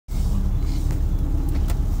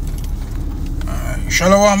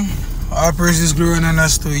Shalom, all praises, glory and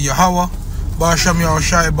honors to Yahweh, Basham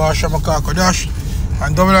Yahushai, Basham Akakodash,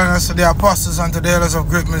 and double honors to the apostles and to the elders of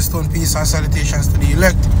Great Millstone, peace and salutations to the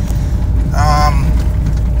elect.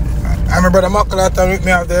 I'm my brother Makulat, and with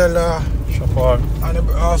me I have the elder Shapar, and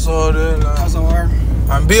also the elder.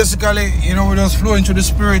 And basically, you know, we're just flowing through the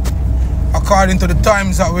spirit according to the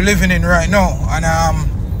times that we're living in right now. And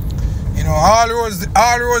you know, all roads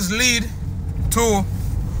lead to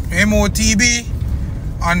MOTB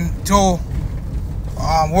and to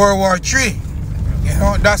World War III. You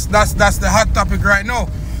know, that's the hot topic right now.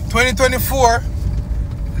 2024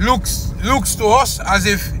 looks to us as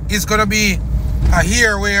if it's gonna be a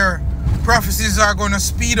year where prophecies are gonna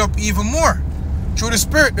speed up even more through the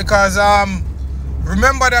spirit, because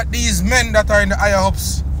remember that these men that are in the higher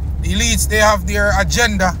ups, the elites, they have their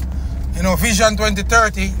agenda. You know, Vision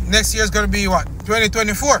 2030. Next year is gonna be what?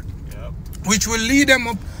 2024, yep. Which will lead them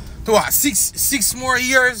up to what, six more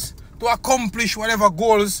years to accomplish whatever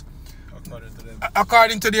goals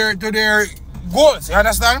according to their goals. You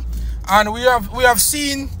understand? And we have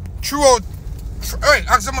seen throughout,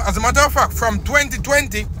 as a matter of fact, from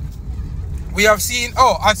 2020 we have seen,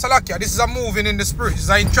 at Salakia, this is a moving in the spirit, this is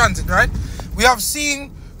in transit, right? We have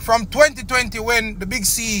seen from 2020 when the Big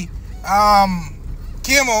C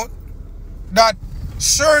came out that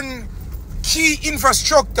certain key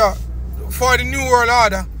infrastructure for the New World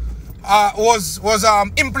Order was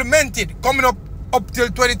implemented coming up till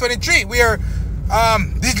 2023, where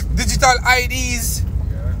digital IDs,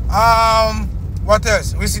 what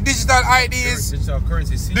else? We see digital IDs, digital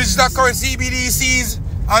currency CBDCs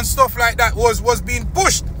and stuff like that was being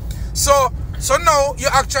pushed. So now you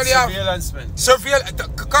actually surveillance, have surveillance.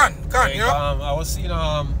 You know? I was seeing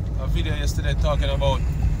a video yesterday talking about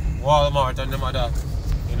Walmart and them other,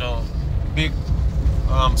 you know, big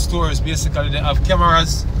stores. Basically, they have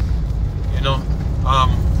cameras, you know,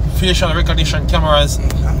 facial recognition cameras,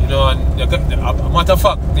 you know, and a matter of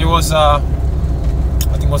fact, there was I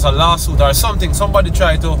think it was a lawsuit or something. Somebody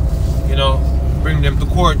tried to, you know, bring them to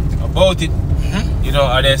court about it. You know,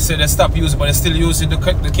 and they said they stopped using, but they're still using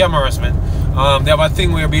the cameras, man. They have a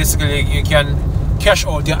thing where basically you can cash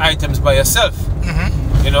out your items by yourself.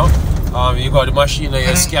 You know, you got the machine and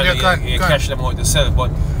you scan it, you cash them out yourself.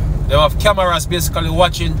 But they have cameras basically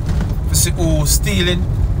watching to see who's stealing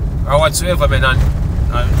or whatsoever, man.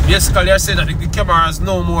 And basically they're saying that the camera is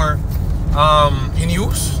no more in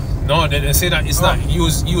use. No, they say that it's not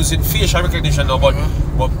using facial recognition now, but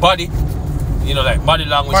body, you know, like body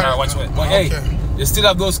language or whatsoever. But hey, they still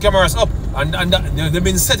have those cameras up, and they've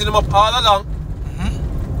been setting them up all along.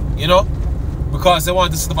 You know, because they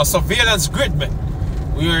want to set up a surveillance grid, man,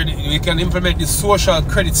 where we can implement this social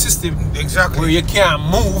credit system, exactly, where you can't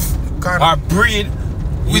move or breathe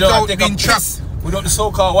without being trapped, without the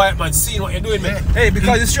so-called white man seeing what you're doing, man. Hey,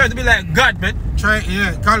 because it's trying to be like God, man.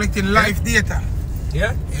 Collecting live data.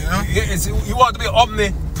 Yeah, you know, you want to be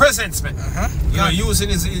omnipresent, man. You know, using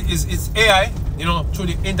his AI, you know, through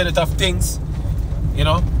the Internet of Things. You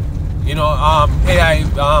know, AI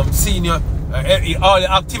seeing your all the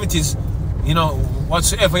activities, you know,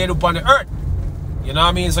 whatsoever you do upon the earth. You know what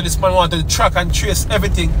I mean? So this man wanted to track and trace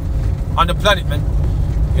everything on the planet, man.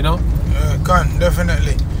 You know?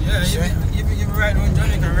 Definitely. Yeah, you're right when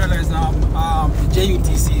Jamaica realize the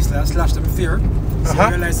JUTC slash the fear. So you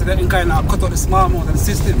realize that they kind of cut out the small amount of the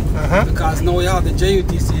system. Because now you have the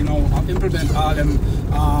JUTC, you know, implement all them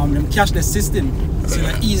cashless system. So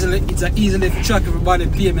that it's easily to track everybody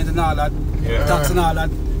payment and all that, tax and all that.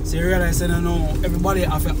 So you realize that, you know, everybody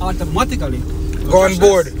have to automatically go on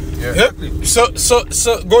board. Exactly. So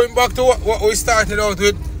going back to what we started out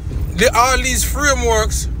with, all these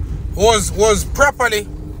frameworks was properly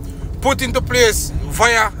put into place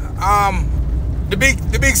via the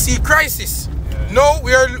big C crisis. Now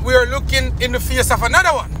we are looking in the face of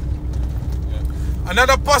another one,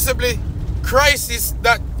 another possibly crisis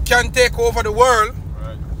that can take over the world.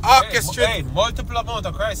 Hey, multiple amount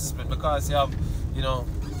of crisis, man, because you have, you know,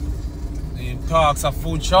 the talks of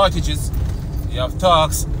food shortages, you have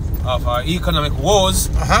talks of economic woes.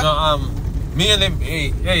 You know, mainly,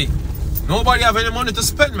 hey, nobody have any money to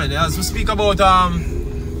spend, man. As we speak about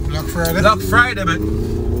Black Friday, man.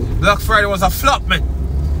 Black Friday was a flop, man.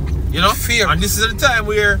 You know, fear. And this is the time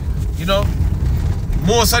where, you know,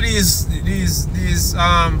 most of these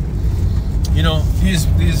you know, these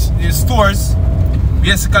stores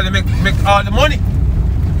basically make all the money.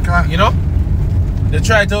 You know, they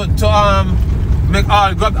try to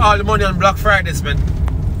grab all the money on Black Fridays, man.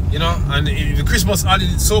 You know, and the Christmas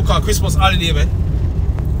holiday, so-called Christmas holiday, man.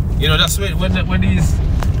 You know, that's when these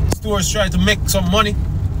stores try to make some money.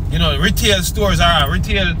 You know, retail stores are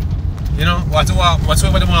retail You know,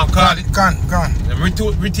 whatsoever they want to call it. Gone.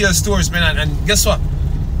 Retail stores, man, and guess what?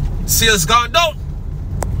 Sales gone down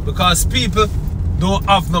because people don't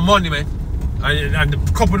have no money, man. And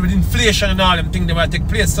coupled with inflation and all them things that might take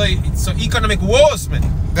place, so it's economic wars, man.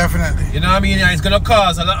 Definitely. You know what I mean? It's gonna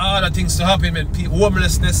cause a lot of other things to happen, man.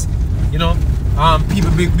 Homelessness, you know,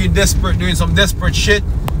 people being desperate, doing some desperate shit.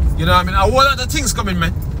 You know what I mean? A whole lot of things coming,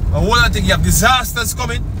 man. A whole lot of things. You have disasters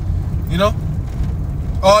coming, you know.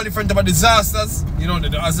 All different type of disasters, you know,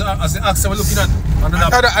 as the acts we're looking at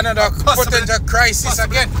another potential crisis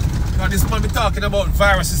again. Now this man be talking about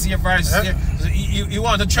viruses here. So you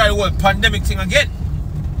want to try the whole pandemic thing again.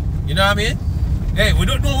 You know what I mean? Hey, we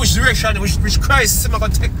don't know which direction, which crisis we're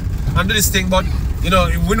gonna take and do this thing, but you know,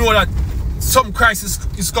 we know that some crisis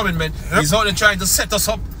is coming, man. He's only trying to set us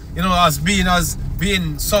up, you know, as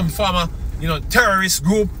being some former, you know, terrorist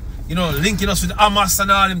group, you know, linking us with Hamas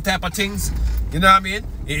and all them type of things. You know what I mean?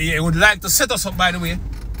 He would like to set us up, by the way.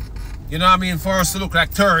 You know what I mean? For us to look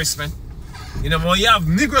like terrorists, man. You know, when you have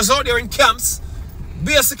Negroes out there in camps,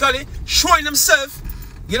 basically showing themselves,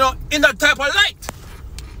 you know, in that type of light.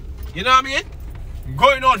 You know what I mean?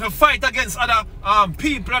 Going out to fight against other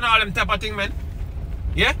people and all them type of thing, man.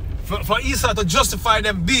 Yeah? For Esau to justify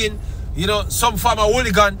them being, you know, some form of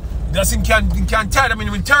hooligan, that's can tie them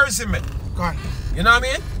in with terrorism, man. God. You know what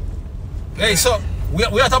I mean? Hey, so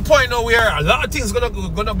we're at a point now where a lot of things gonna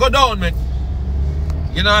go down, man.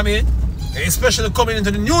 You know what I mean? Especially coming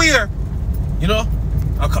into the new year. You know,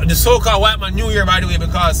 the so-called white man New Year, by the way,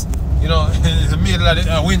 because you know in the middle of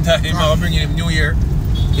the winter, I'm bringing him New Year.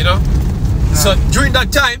 You know, so during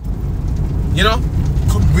that time, you know,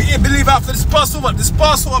 we believe after this Passover,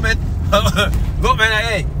 man. Look, man,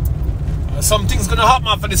 hey, something's gonna happen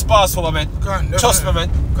after this Passover, man. Trust me, man.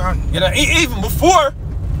 You know, even before.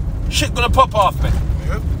 Shit gonna pop off, man.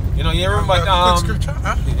 Yep. You know, you remember like scripture?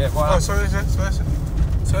 Huh? Yeah, oh, sorry.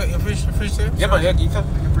 So you finished there? Yeah, man, you can.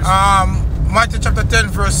 Matthew chapter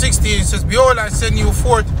 10, verse 16 it says, behold, I send you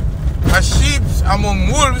forth as sheep among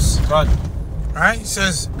wolves. God. Right? It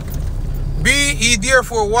says, be ye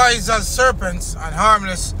therefore wise as serpents and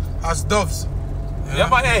harmless as doves. Yeah,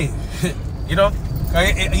 but hey, you know,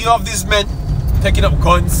 you have these men taking up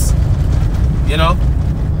guns, you know,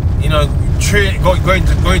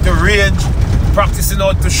 going to range, practicing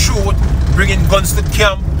how to shoot, bringing guns to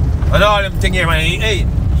camp, and all them things here, man. Hey,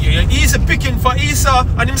 easy picking for Esau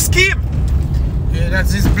and him scheme. Yeah,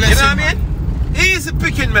 that's his blessing. You know what I mean? Easy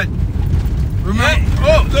picking, man. Remember? Hey,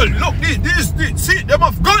 look, this, see, them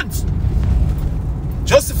have guns.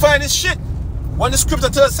 Justifying this shit. When the scripture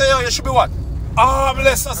tells us, say, oh, you should be what?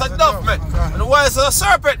 Harmless as a dove, man. And wise as a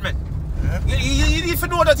serpent, man. Yeah. You need to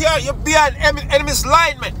know that you're behind enemy's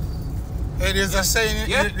line, man. Hey, there's a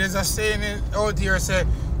saying out here, say,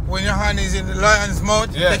 when your hand is in the lion's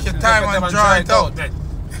mouth, take your time and draw it out.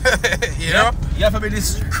 You know? You have to be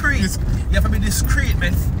discreet. You have to be discreet,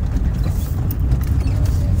 man.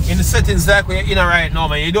 In the settings like we're in right now,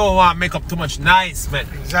 man, you don't want to make up too much nice, man.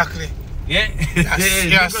 Exactly. Yeah?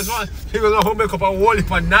 Yes. People want to make up a whole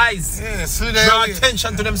heap of nice. Yes. Draw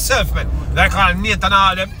attention to themselves, man. Like all Nate and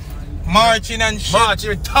all them. Marching and shit.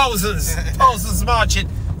 Marching, thousands marching.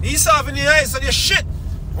 He's having the eyes on your shit.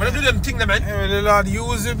 When I do them things, man. Yeah, the Lord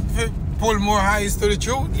use it to pull more eyes to the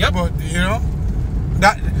truth. Yep. But, you know,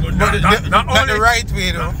 not the right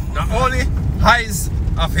way, though. Not only eyes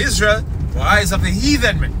of Israel, but eyes of the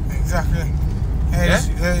heathen, man. Exactly.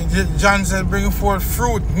 John said, bring forth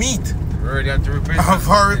fruit, meat. Ready unto repentance.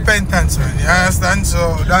 For repentance, man. You understand?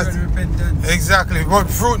 So that's exactly. But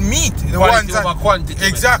fruit, meat. The quality ones over quantity.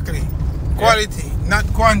 Exactly. Man. Quality, not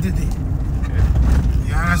quantity.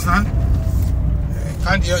 You understand?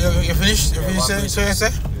 You finished? You finished? So you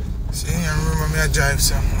say? See, I remember me a drive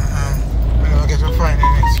some. I guess we'll find the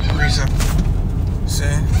next reason.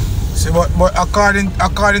 See, but according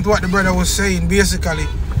to what the brother was saying, basically,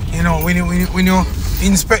 you know, when you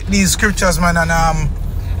inspect these scriptures, man,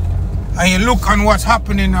 and you look on what's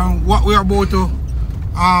happening and what we're about to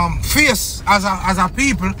face as a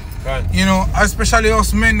people, right. You know, especially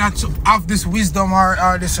us men that have this wisdom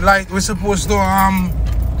or this light, we're supposed to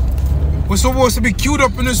be queued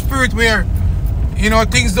up in the spirit where, you know,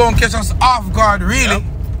 things don't catch us off guard, really.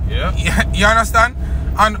 Yeah. You understand?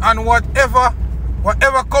 And whatever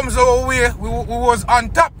comes our way, we was on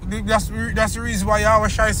top. That's the reason why I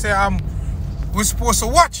always try to say we're supposed to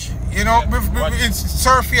watch. You know, it's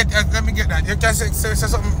surf it. Let me get that. You can say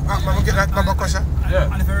something. Let me get that Baba question.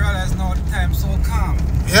 Yeah. And if you realize now the time's so calm.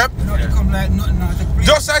 Yep. You know, it come like nothing now.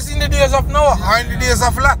 Just as in the days of Noah or in the days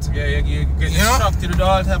of Lot. Yeah, you get distracted with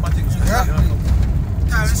all type of things. Yeah.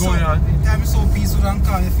 What's going on? Time is so peaceful and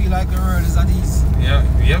calm, you feel like the world is at ease. Yeah,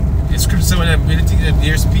 yep. The scripture says when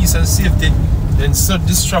there's peace and safety, then sudden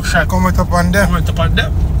destruction coming upon them.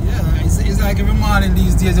 Yeah, it's like every morning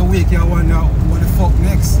these days you wake, you wonder what the fuck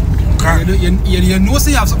next. You know so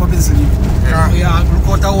you have something to sleep. Yeah. You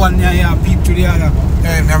look out one there, you peep to the other.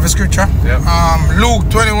 Yeah, we have a scripture. Yep. Luke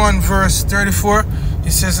 21 verse 34.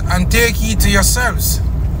 It says, and take heed to yourselves.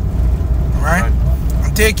 Right?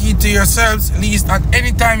 And take heed to yourselves, lest at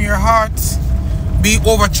any time your hearts be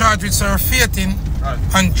overcharged with surfeiting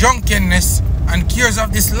and drunkenness and cares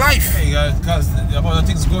of this life. Hey guys, because the amount of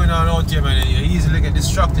things going on out here, man, you easily get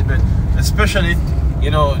distracted, man. Especially, you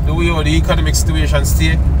know, the way the economic situation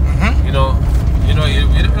stay. You know,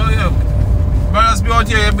 brothers be out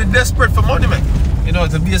here, you be desperate for money, man. You know,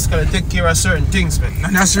 to basically take care of certain things, man.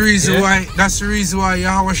 And that's the reason why. That's the reason why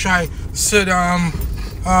Yahweh Shai said,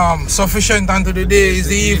 sufficient unto the day is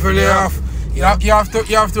the evil thereof. You have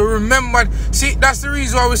to remember. See, that's the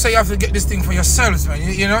reason why we say you have to get this thing for yourselves, man.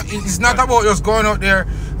 You know, it's not about just going out there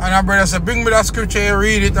and our brother say, bring me that scripture, you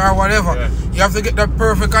read it or whatever. You have to get that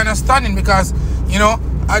perfect understanding, because you know,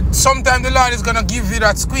 sometimes the Lord is gonna give you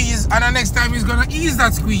that squeeze, and the next time He's gonna ease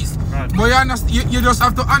that squeeze. But you just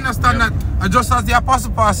have to understand that, just as the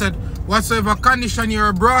Apostle Paul said, whatsoever condition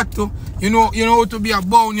you're brought to, you know how to be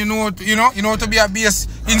abound, you know how to be a base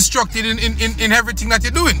instructed in everything that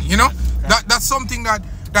you're doing. You know, that's something that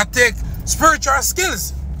take spiritual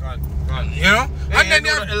skills. You know, and then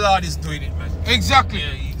the Lord is doing it, man. Exactly.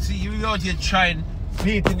 Yeah, you see, you out here trying,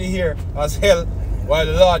 beating the hair as hell, while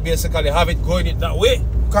the Lord basically have it going it that way.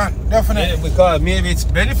 Definitely. Yeah, because maybe it's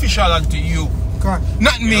beneficial unto you.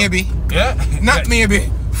 Not maybe. Yeah. Not maybe.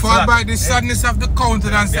 For by the sadness of the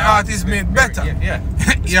countenance, the heart is made better.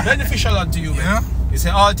 It's beneficial unto you, man. You say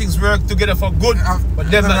all things work together for good, but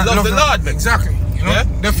them that love the Lord, man. Exactly. You know?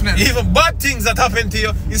 Definitely. Even bad things that happen to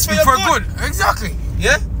you is for your good. Exactly.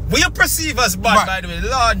 Yeah. What you perceive as bad, by the way, the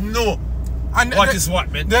Lord know what is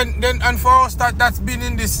what, man. Then and for us that's been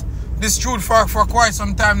in this truth for quite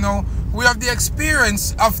some time now, we have the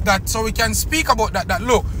experience of that, so we can speak about that.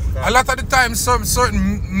 Look, a lot of the time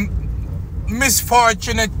certain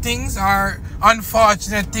misfortunate things or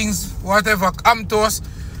unfortunate things, whatever, come to us,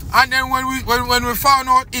 and then when we found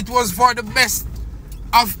out it was for the best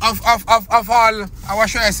of all, what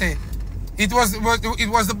should I say? It was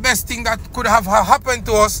the best thing that could have happened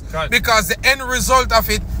to us, because the end result of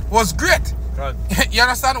it was great. You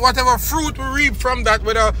understand? Whatever fruit we reap from that,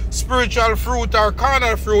 whether spiritual fruit or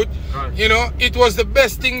carnal fruit, you know, it was the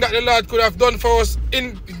best thing that the Lord could have done for us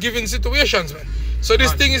in given situations, man. So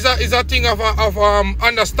this thing is a thing of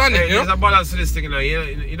understanding. There's a balance to this thing,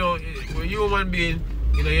 you know, when you human being,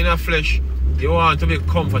 you know, you're not flesh, you want to be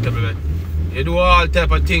comfortable, man. You do all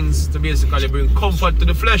type of things to basically bring comfort to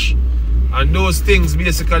the flesh, and those things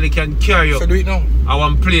basically can carry you at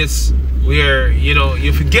one place where, you know,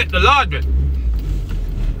 you forget the Lord, man.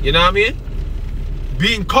 You know what I mean?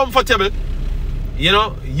 Being comfortable, you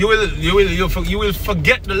know, you will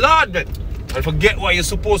forget the Lord, man, and forget what you're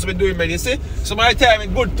supposed to be doing, man. You see, some of the time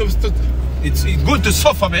it's good to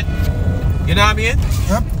suffer, man. You know what I mean?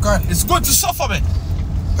 Yep, good. It's good to suffer, man.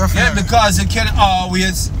 Definitely. Yeah, because you can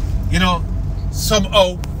always, you know,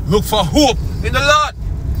 somehow look for hope in the Lord.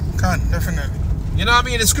 Definitely. You know what I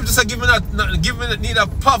mean? The scriptures are giving neither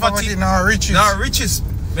poverty nor riches.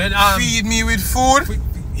 Man, feed me with food.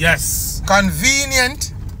 Yes.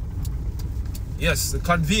 Convenient. Yes, the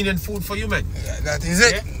convenient food for you, man. Yeah, that is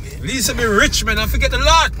it. Yeah. At least to be rich, man, and forget the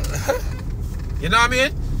Lord. You know what I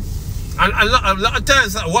mean? And a lot of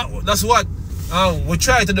times, that's what we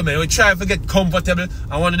try to do, man. We try to get comfortable.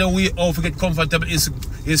 And one of the ways to get comfortable is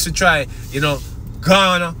to try, you know,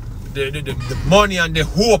 garner the money and the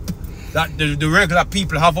hope that the regular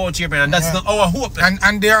people have out here, man. And that's not our hope, man.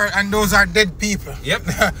 And those are dead people. Yep.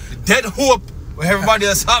 The dead hope where everybody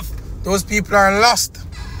else have. Those people are lost.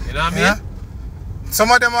 You know what I mean? Some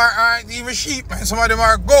of them are even sheep, man. Some of them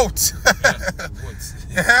are goats. Goats.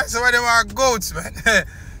 Some of them are goats, man.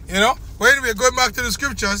 You know? Well, anyway, going back to the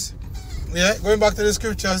scriptures. Going back to the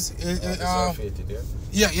scriptures. Let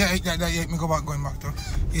me go back, going back to.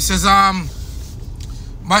 He says,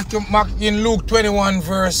 back in Luke 21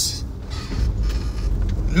 verse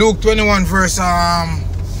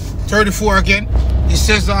 34 again. He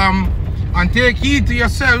says, and take heed to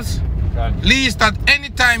yourselves, lest at any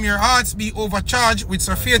time your hearts be overcharged with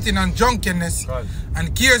surfeiting and drunkenness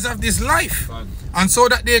and cares of this life, and so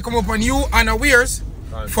that they come upon you unawares,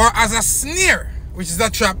 for as a snare, which is a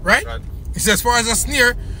trap, right? It says, for as a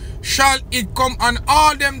snare, shall it come on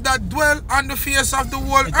all them that dwell on the face of the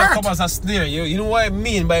whole earth. It come as a snare. You know what I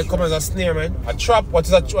mean by it come as a snare, man? A trap. What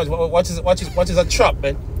is a trap,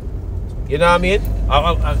 man? You know what I mean?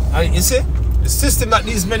 You see, the system that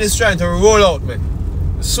these men is trying to roll out, man.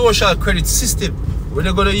 The social credit system, where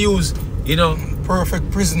they're gonna use, you know,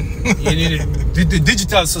 perfect prison. You need the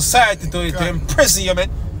digital society to imprison you, man.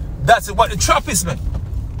 That's what the trap is, man.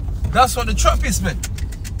 That's what the trap is, man.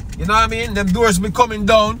 You know what I mean? Them doors be coming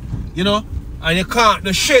down, you know, and you can't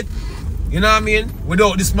do shit, you know what I mean,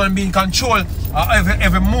 without this man being controlled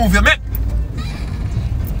every move you make.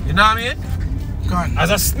 You know what I mean? God.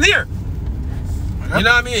 As a snare. Yep. You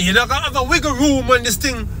know what I mean? You're not gonna have a wiggle room when this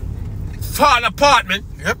thing fall apart, man.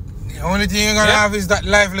 Yep. The only thing you're gonna have is that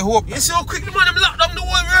lively hope. You see how quick the man them lock down the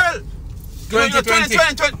whole world?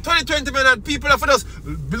 2020, man, and people for us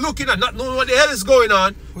be looking at not knowing what the hell is going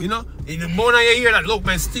on, you know. In the morning you hear that, look,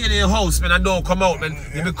 man, stay in your house, man, and don't come out, man.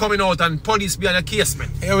 You be coming out and police be on a case, man.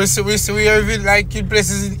 Yeah, we have like in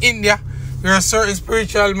places in India, there are certain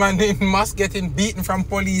spiritual man in mosque getting beaten from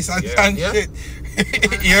police and shit.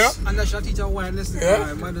 You know? And that should teach a while lesson.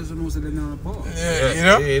 Why doesn't know they know the power? You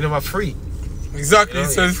know? You know, free. Exactly. You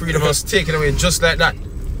know, so freedom was taken away just like that.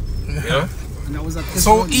 You know? And that was a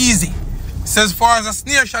so easy. It says, for as a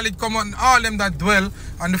snare shall it come on all them that dwell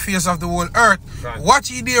on the face of the whole earth. Right. Watch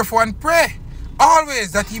ye therefore and pray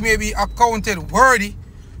always that ye may be accounted worthy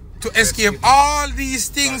to escape all these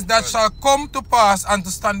things that shall come to pass and to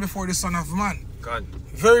stand before the Son of Man. God.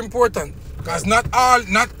 Very important. Because not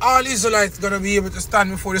all Israelites gonna be able to stand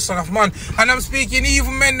before the Son of Man. And I'm speaking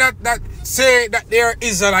even men that say that they are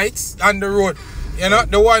Israelites on the road. You know,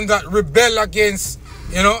 the ones that rebel against,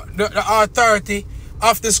 you know, the authority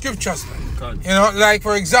of the scriptures. God. You know, like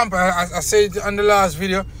for example, I said on the last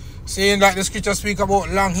video, saying that the scriptures speak about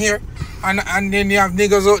long hair, and then you have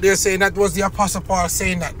niggas out there saying that was the Apostle Paul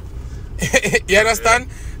saying that. You understand?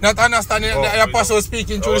 Not understanding that the Apostle was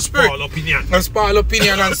speaking through the Spirit. That's Paul's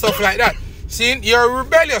opinion and stuff like that. See, you're a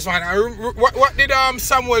rebellious man. What did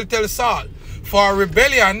Samuel tell Saul? For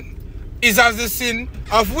rebellion is as the sin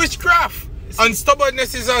of witchcraft, and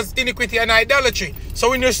stubbornness is as iniquity and idolatry. So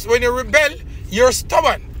when you rebel, you're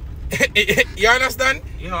stubborn. You understand?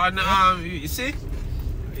 You know, and you see,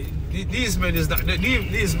 these men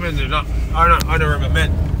are not honorable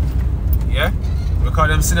men. Yeah, because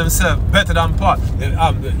them see themselves better than Paul.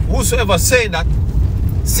 Whosoever saying that,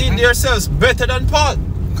 seeing themselves better than Paul.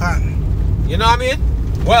 You know what I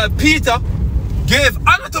mean? Well, Peter gave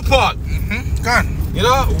honor to Paul. You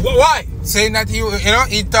know why? Saying that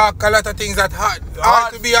he talk a lot of things that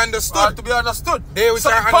hard to be understood. Hard to be understood. They which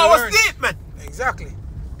so are Paul was deep, man. Exactly.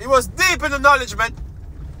 He was deep in the knowledge, man.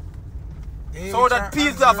 So that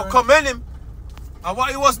Peter for commend him and what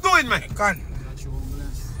he was doing, man.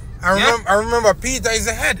 I remember Peter is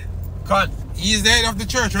the head. He's the head of the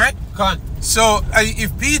church, right? So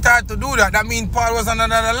if Peter had to do that, that means Paul was on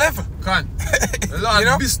another level. The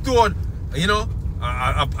Lord bestowed, you know,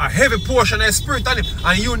 a heavy portion of his spirit on him.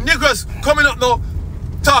 And you niggas coming up now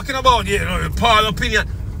talking about, you know, Paul's opinion.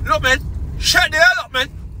 Look, man, shut the hell up, man.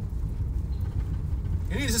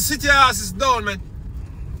 You need to sit your asses down, man.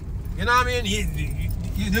 You know what I mean?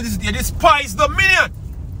 You despise dominion.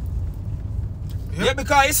 Yeah,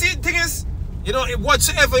 because you see, the thing is, you know,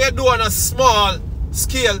 whatsoever you do on a small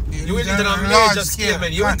scale, you will do it on a major scale,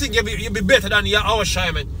 man. You will think you'll be better than your our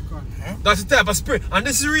shy, man. That's the type of spirit. And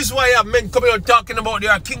this is the reason why you have men coming out talking about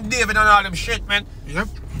their King David and all them shit, man. Yep.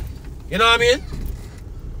 You know what I mean?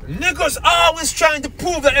 Niggas always trying to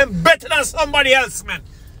prove that they're better than somebody else, man.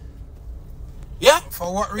 Yeah?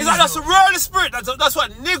 For what reason? That's the worldly spirit. That's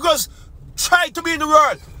what niggas try to be in the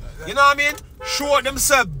world. You know what I mean? Show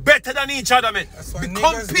themselves better than each other, man. Be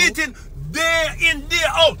competing day in, day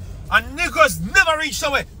out. And niggas never reach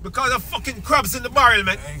somewhere because of fucking crabs in the barrel,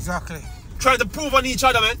 man. Exactly. Trying to prove on each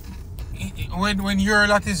other, man. When your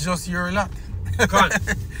lot is just your lot.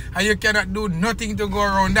 And you cannot do nothing to go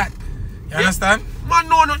around that. You understand? Man,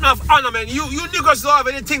 no, nothing of honor, man. You niggas don't have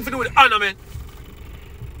anything to do with honor, man.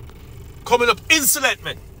 Coming up insolent,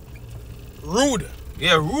 man. Rude.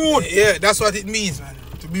 Yeah, rude. Yeah, that's what it means, man.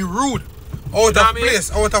 To be rude. Out of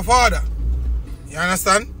place, out of order. You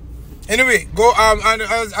understand? Anyway, go and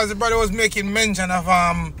as the brother was making mention of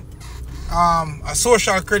a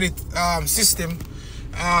social credit system,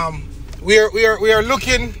 we are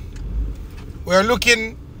looking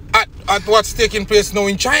at what's taking place now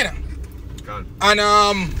in China.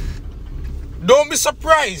 And don't be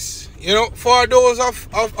surprised, you know, for those of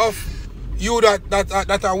you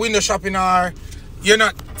that are window shopping or you're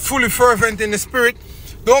not fully fervent in the spirit,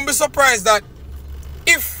 don't be surprised that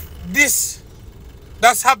if this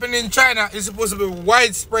that's happening in China is supposed to be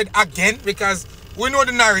widespread again, because we know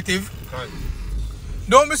the narrative. Right.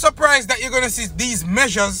 Don't be surprised that you're going to see these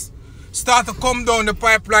measures start to come down the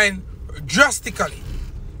pipeline drastically.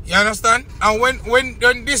 You understand? And when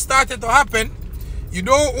this started to happen, you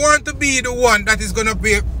don't want to be the one that is going to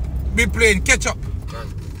be playing catch up.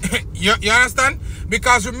 Right. you understand?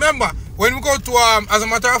 Because remember, when we go to, as a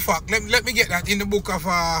matter of fact, let me get that in the book of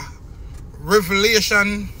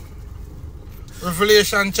Revelation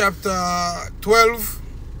chapter 12,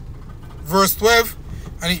 verse 12,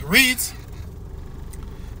 and it reads,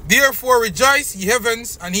 "Therefore rejoice, ye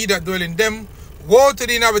heavens, and he that dwell in them. Woe to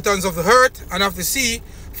the inhabitants of the earth and of the sea,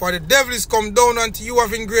 for the devil is come down unto you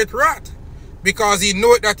having great wrath, because he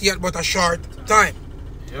knoweth that he had but a short time."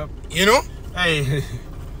 Yep. You know? Hey,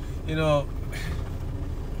 you know,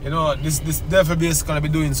 this devil basically be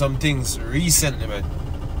doing some things recently, man.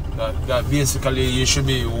 That basically you should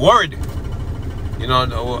be worried. You know,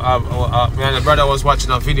 me and the brother was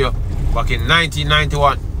watching a video back in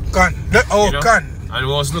 1991. And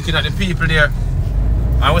we was looking at the people there.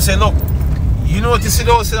 I was saying, look, you notice you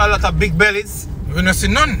don't see a lot of big bellies. We don't see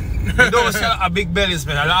none. You don't see a lot of big bellies,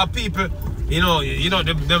 man. A lot of people,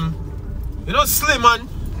 them slim, man.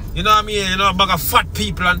 You know what I mean? A bag of fat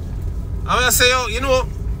people. And I want to say,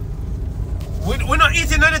 we're not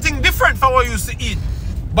eating anything different from what we used to eat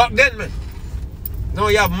back then, man. Now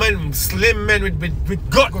you have men, slim men with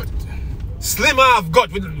gut. Slim have gut.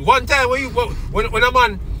 One time when a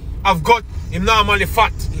man have gut, him normally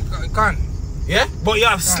fat. You can't. Yeah? But you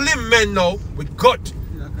have slim men now with gut.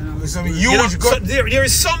 With some huge gut. So there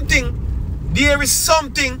is something,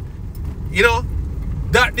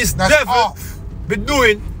 that this devil been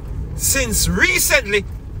doing since recently,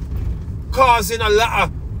 causing a lot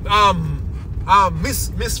of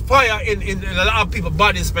misfire in a lot of people's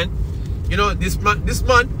bodies, man. You know, this man,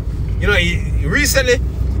 he recently,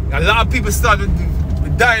 a lot of people started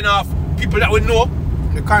dying off, people that we know.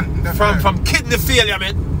 You can't. From kidney failure,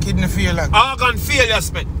 man. Kidney failure. Organ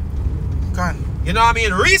failures, man. Can't. You know what I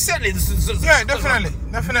mean? Recently, yeah,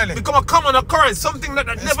 definitely. Become a common occurrence, something that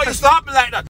never used to happen like that.